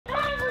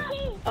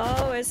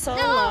Oh, it's so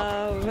No.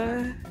 love.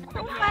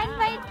 Find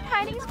my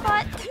hiding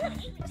spot.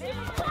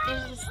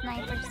 There's a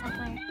sniper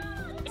somewhere.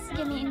 It's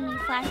giving me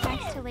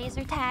flashbacks to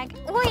laser tag.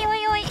 Oi,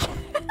 oi, oi!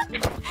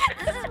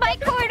 This is my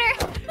corner.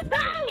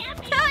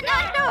 No, no,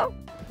 no!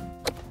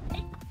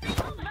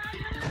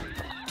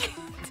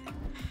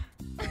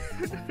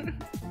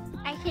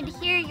 I can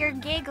hear your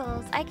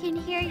giggles. I can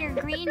hear your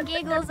green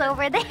giggles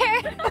over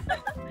there.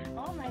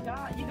 Oh my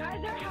god, you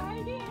guys are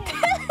hiding!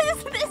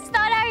 Is this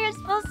not how you're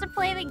supposed to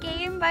play the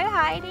game, by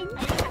hiding?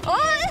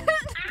 Oh!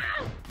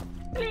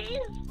 Please!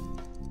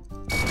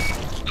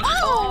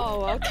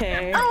 Oh,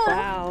 okay. Oh.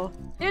 Wow.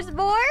 There's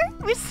more?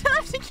 We still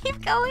have to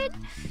keep going?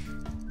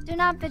 Do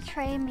not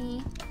betray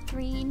me,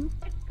 Green.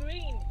 It's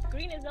green.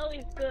 Green is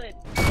always good.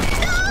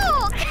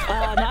 No!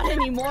 Not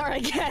anymore, I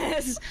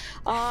guess.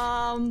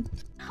 Oh,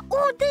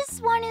 this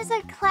one is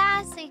a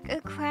classic.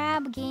 A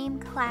crab game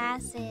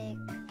classic.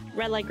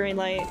 Red light, green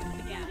light.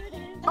 Yeah.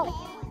 Oh.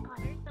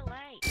 Where's the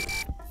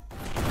light?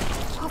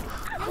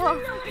 Oh.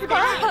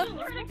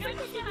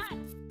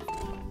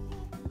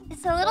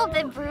 It's a little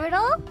bit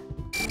brutal.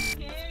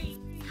 Scary.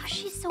 Oh,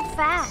 she's so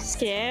fast.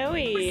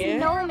 Scary. This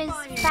gnome is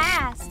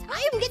fast.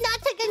 I'm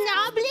not a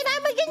goblin,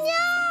 I'm a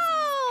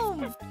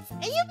gnome!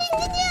 And you've been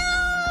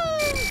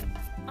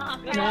Oh,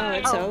 No,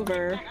 it's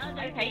over.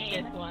 I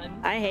hate this one.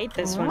 I hate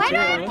this one Why too.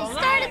 do I have to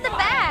start at the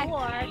back?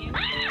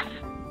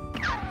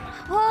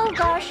 Oh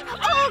gosh.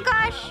 Oh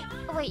gosh.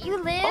 Oh, wait, you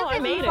live Oh, I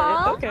and made you it.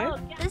 fall? Okay.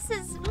 This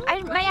is...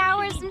 my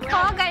hours in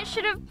Fall Guys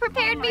should have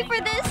prepared me for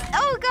this.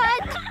 Oh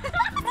god.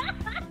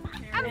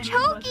 I'm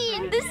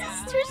choking. This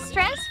is too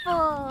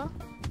stressful.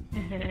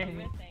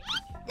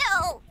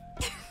 No.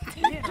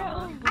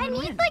 I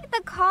need like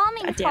the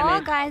calming God damn Fall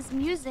it. Guys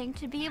music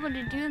to be able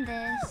to do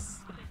this.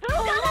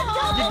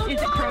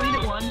 Is it Crony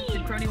that won?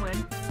 Did Crony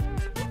win?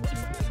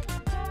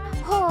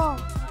 Oh,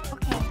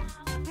 okay.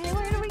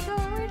 Where do we go?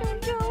 Where do we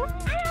go?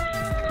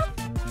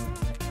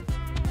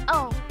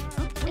 Oh,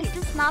 is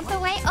this not the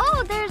way?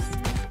 Oh, there's...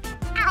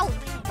 Ow!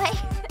 My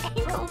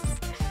ankles.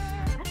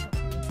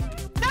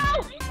 No!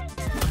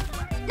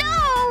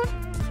 No!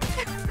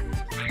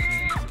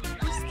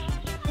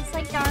 It's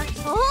like Dark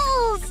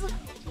Souls!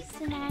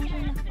 Just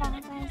imagine the Fall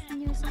Guys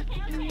music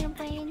in your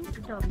brain.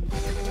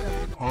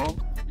 Huh?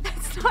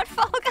 That's not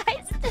Fall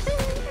Guys.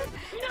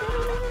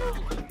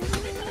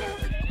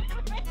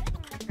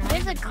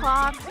 There's a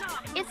clock.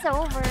 It's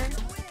over.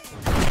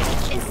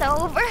 It's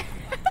over.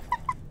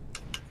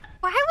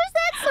 Why was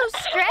that so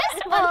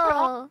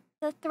stressful?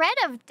 The threat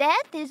of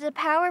death is a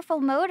powerful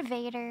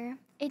motivator.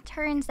 It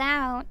turns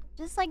out,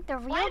 just like the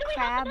real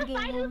crab game.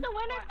 Who's the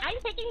winner? I'm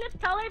picking this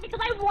color because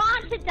I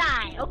want to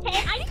die.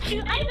 Okay, I'm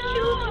choosing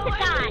to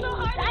die.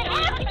 I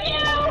have to.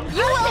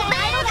 You will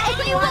live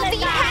and you will be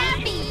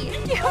happy.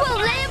 You will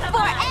live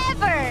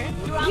forever.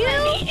 You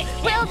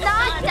will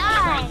not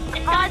die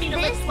on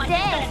this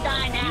day.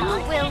 You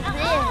will live.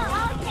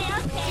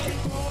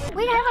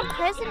 Wait, I have a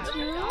present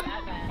too.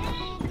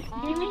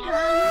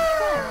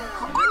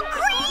 Oh,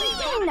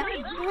 green!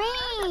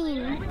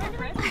 Green!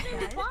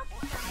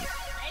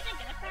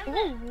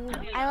 Ooh,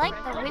 I like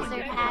the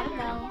wizard hat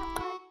though.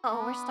 Oh,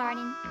 we're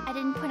starting. I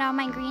didn't put on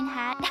my green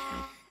hat.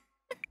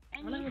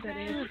 Whatever that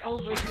is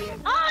over here.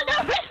 Oh no!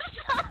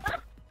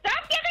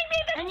 Stop giving me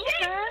the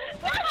shit!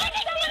 Stop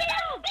giving me the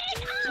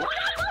shit!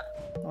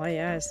 Oh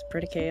yeah, it's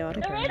pretty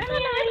chaotic right now. I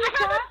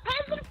have a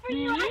present for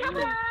you! I have a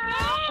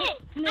stick!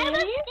 I have a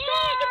stick! It's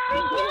for you! I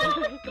have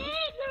a stick!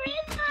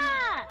 Marissa!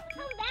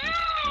 Come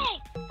back!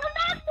 Come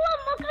back,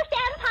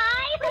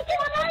 Momoko-senpai! Don't you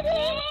want a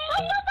stick?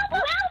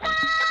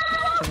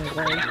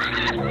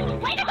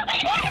 Welcome! Wait a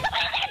minute! If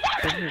we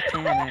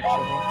can,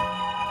 actually.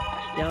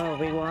 Yo,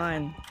 we won.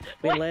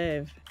 We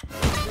live.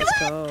 Let's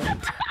go. Oh no!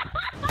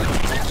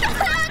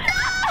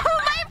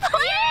 My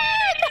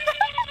plan!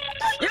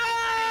 No!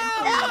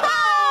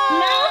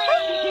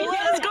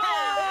 Let's go!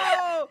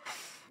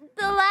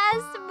 The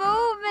last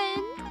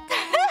moment.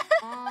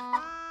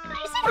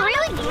 Is it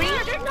really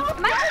green?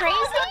 Am I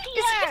crazy?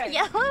 Is it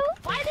yellow?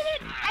 Why did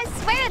it? I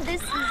swear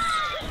this is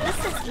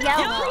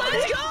yellow.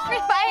 Let's go!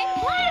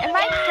 Am I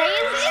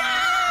crazy?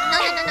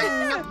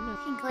 No. You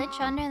can glitch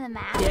under the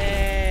map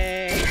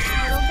Yay! a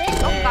little bit.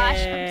 Oh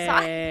gosh, I'm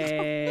sorry.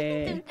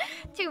 Yay!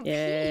 To peek.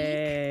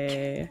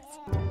 Yay!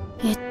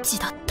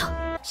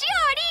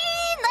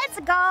 Shiorin, let's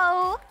go.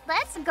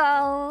 Let's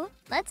go.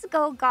 Let's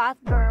go, goth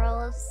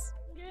girls.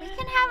 We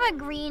can have a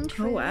green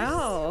truce. Oh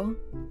wow!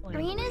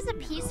 Green is a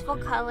peaceful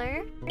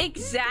color.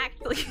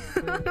 Exactly.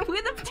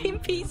 We're the team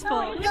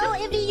peaceful. So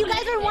if you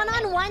guys are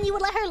one-on-one, you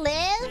would let her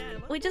live?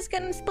 We're just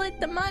gonna split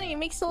the money. It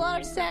makes a lot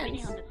of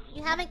sense.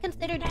 You haven't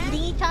considered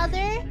eating each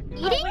other?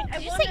 Eating?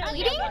 Did you say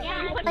eating?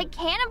 Like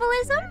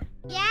cannibalism?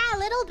 Yeah, a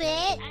little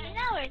bit. I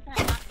know it's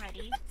not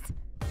ready.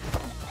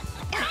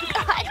 Oh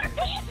god.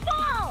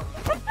 Peaceful!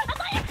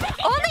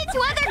 Only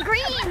 2 other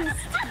greens!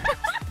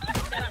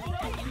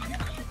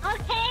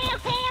 Okay,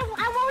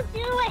 I won't do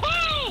it.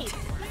 Hey!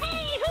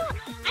 Hey, who?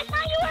 I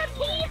thought you were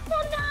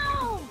peaceful, no!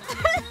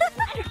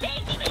 I'm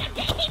taking it.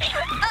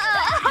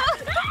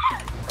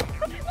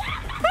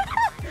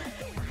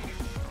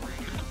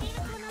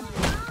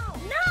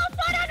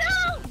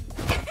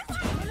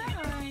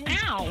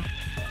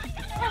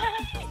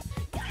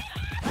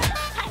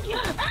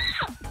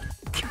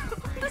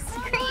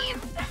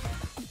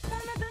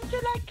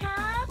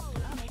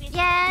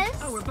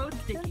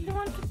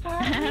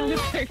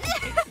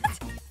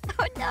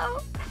 Oh no.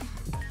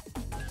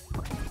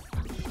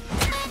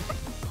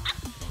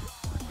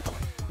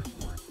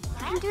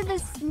 I can do the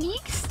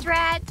sneak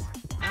strat.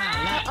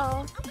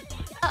 Uh-oh.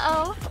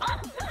 Uh-oh.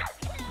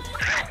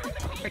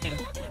 Freaking.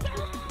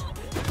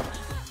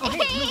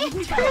 Hey,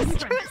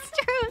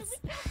 truce.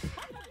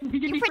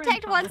 You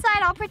protect one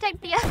side, I'll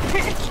protect the other.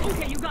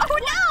 Okay, you got Oh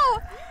no!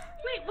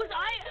 Wait, was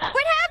I?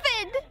 What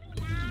happened?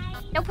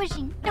 No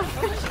pushing. No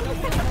pushing.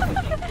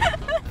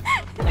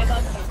 I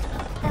love you.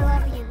 I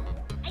love you.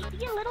 I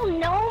see a little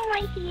gnome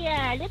right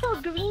here. Little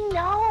green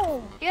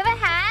gnome. Do you have a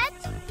hat?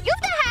 You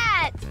have the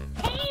hat!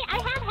 Hey, I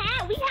have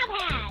hat. We have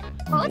hat.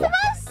 Both of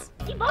us?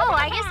 We both Oh, have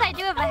I guess I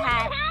do have a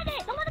hat. Had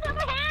it. Someone have a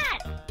hat.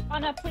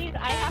 Anna, please,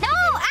 I have No! to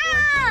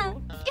Ah!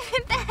 Give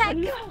it back!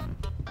 No.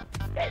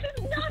 This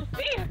is not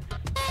fair.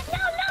 No.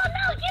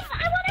 Give. I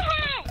want a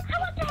hat. I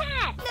want the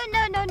hat.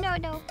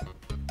 No.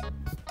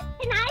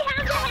 Can I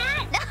have the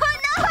hat? No,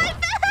 I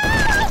fell!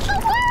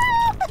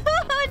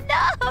 Oh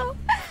no!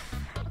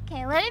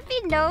 Okay, let it be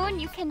known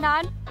you can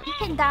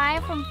die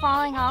from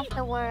falling off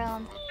the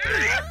world.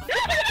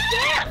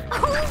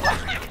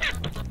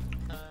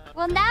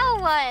 Well, now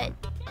what?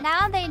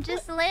 Now they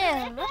just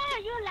live.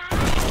 You lie.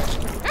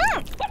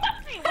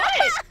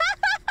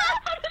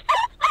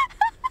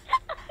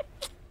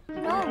 I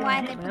don't know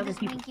why they put Other this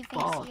people winky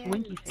face fall. here.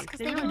 Winky It's face. because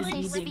They they don't didn't say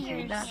need to say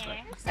spheres. that,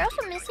 They're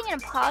also missing an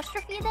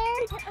apostrophe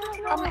there.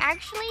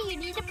 Actually, you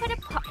need to put an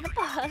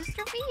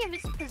apostrophe if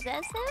it's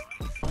possessive.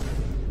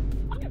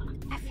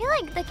 I feel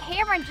like the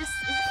camera just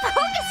is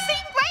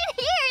focusing right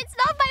here. It's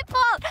not my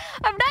fault.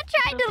 I'm not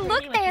trying to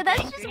look there.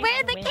 That's just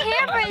where the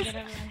camera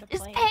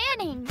is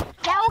panning.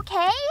 Yeah,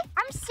 okay?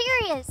 I'm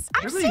serious.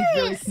 Everybody's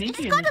really It's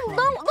sneaky in got this a one.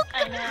 low... Look,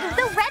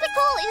 the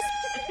reticle is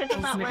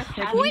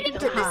pointing to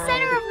the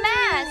center of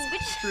mass,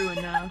 which... True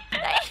enough. The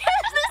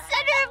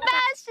center of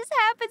mass just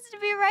happens to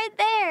be right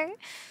there.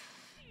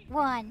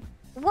 One.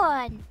 Oh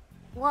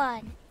well.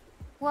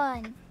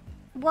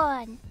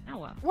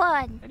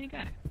 What do you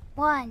got?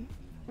 One.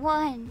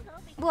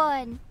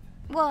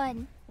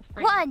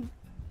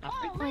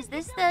 Was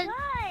this the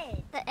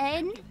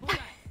end?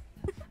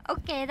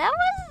 Okay, that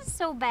wasn't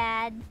so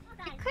bad.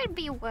 It could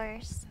be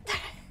worse.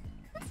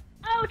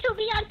 Oh, to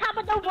be on top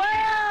of the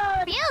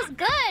world. Feels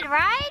good,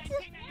 right?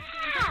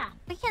 Yeah.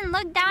 We can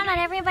look down on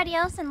everybody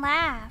else and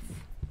laugh.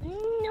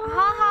 No.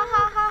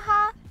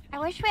 Ha. I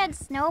wish we had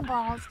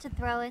snowballs to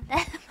throw at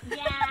them.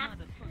 Yeah.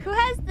 Who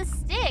has the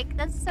stick?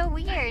 That's so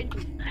weird.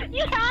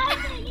 You have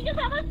it. You just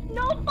have a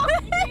snowball.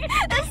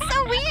 That's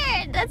so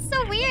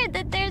weird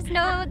that there's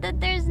no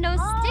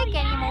stick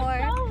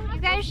anymore. so You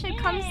guys should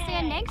come weird.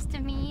 stand next to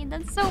me.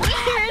 That's so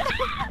weird.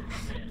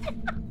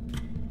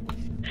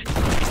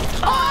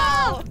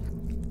 Oh!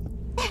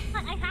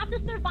 I have to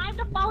survive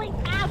the falling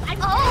app.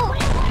 Oh!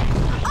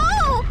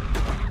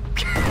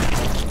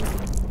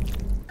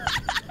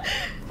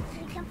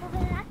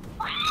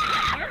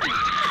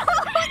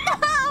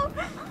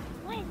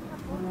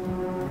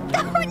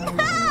 Oh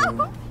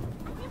no!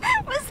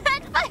 Was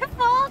that my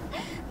fault?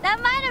 That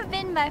might have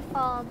been my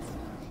fault.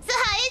 So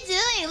how you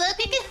doing? Look,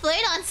 we can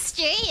flirt on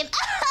stream.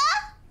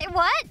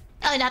 What?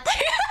 Oh,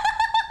 nothing.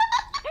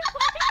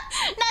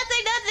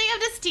 nothing. I'm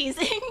just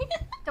teasing.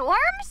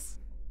 Dorms?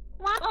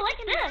 What? Oh, look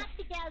at this.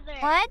 Together.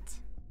 What?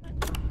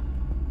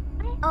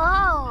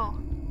 Oh.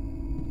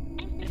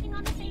 I'm sitting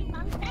on the same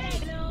mountain.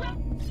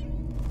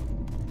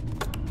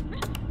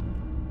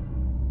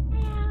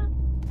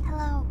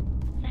 Hello.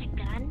 Is that a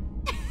gun?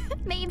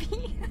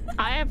 Maybe.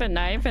 I have a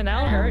knife and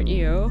I'll hurt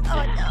you.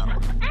 Oh no.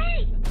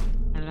 Hey!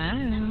 Hello.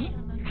 No.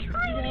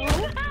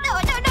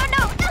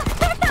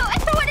 I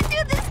don't want to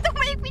do this. Don't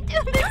make me do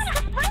this.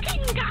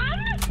 Fucking gun?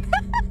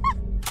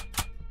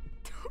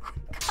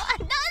 God,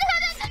 no.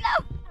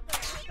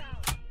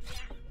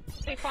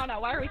 Hey, Fauna,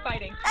 why are we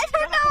fighting? I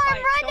don't know.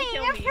 I'm running.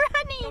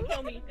 Don't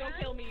kill me. Don't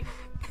kill me.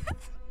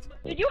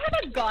 Did you have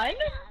a gun?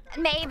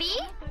 Maybe.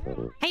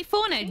 Hey,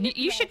 Fauna,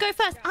 you should go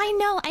first. I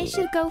know, I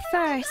should go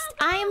first.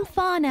 I am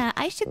Fauna.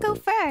 I should go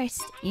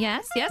first.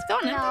 Yes, go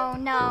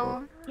on.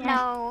 No.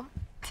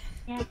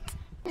 Yeah.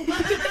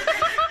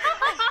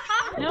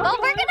 Well,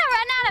 we're gonna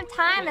run out of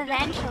time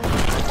eventually.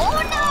 Oh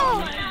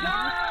no!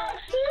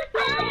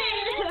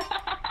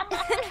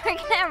 We're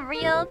gonna have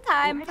real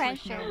time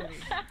pressure.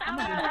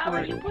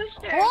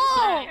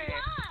 Whoa!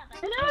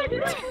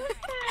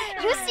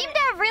 You seem to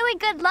have really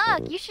good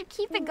luck. You should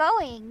keep it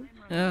going.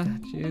 Oh,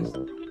 jeez.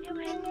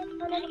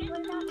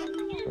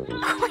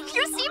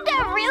 You seem to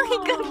have really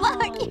good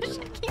luck. You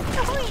should keep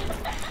going.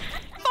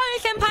 Fauna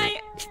Senpai,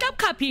 stop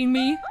copying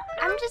me.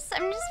 I'm just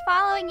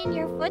following in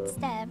your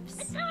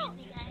footsteps.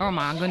 Oh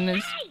my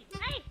goodness. Hey!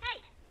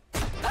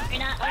 We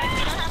don't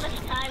have much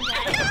time,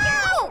 guys.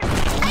 No!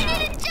 I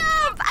didn't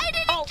jump!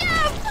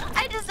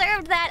 I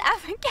deserved that.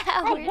 I'm a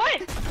coward.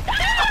 What?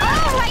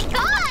 Oh my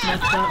god!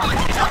 Messed up.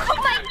 Oh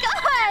my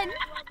god!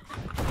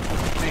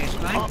 Wait,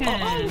 I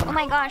can. Oh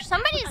my gosh,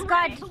 somebody's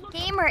got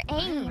gamer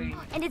aim.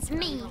 And it's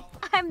me.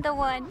 I'm the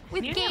one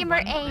with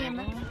gamer aim.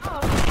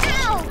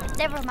 Ow!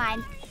 Never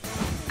mind.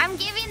 I'm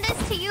giving this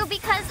to you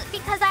because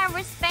I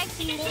respect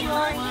you,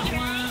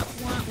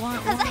 Shiori.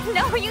 Because I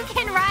know you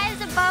can rise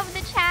above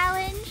the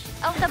challenge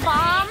of the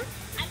bomb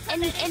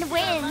and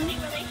win.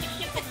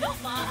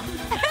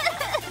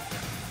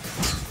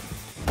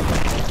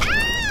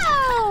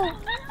 Ow!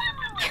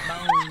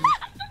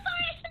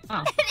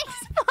 Oh. It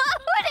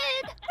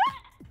exploded!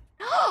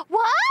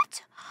 What?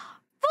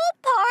 Full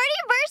party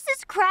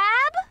versus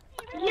crab?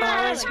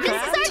 Yeah, it's This is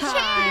crab our time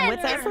chance! with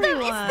It's the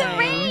everyone.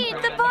 raid,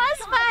 the boss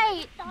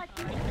fight!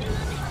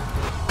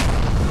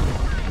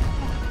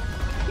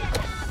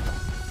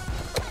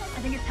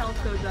 I think his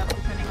health goes up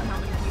depending on how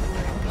many people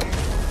are in here.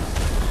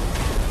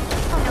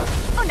 Oh no,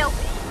 oh no.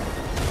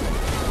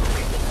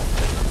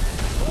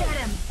 Get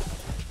him!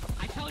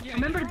 I told you.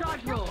 Remember to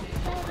dodge roll.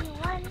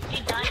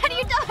 How do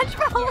you dodge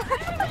roll?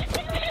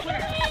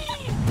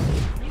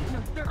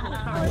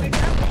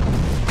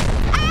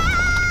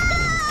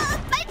 Ah!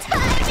 My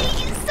timing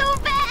is so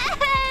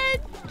bad!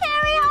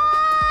 Carry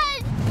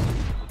on!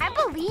 I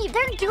believe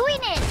they're doing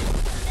it!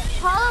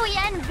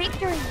 holoEN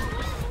victory!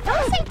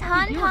 Don't say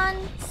Tauntaun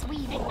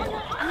sweet.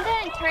 I'm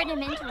gonna turn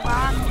him into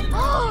ramen.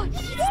 Oh,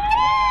 he's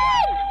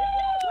dead!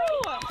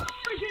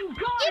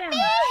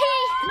 Yippee!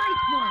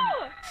 Nice one!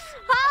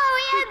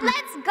 holoEN,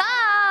 let's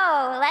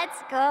go! Let's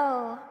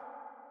go!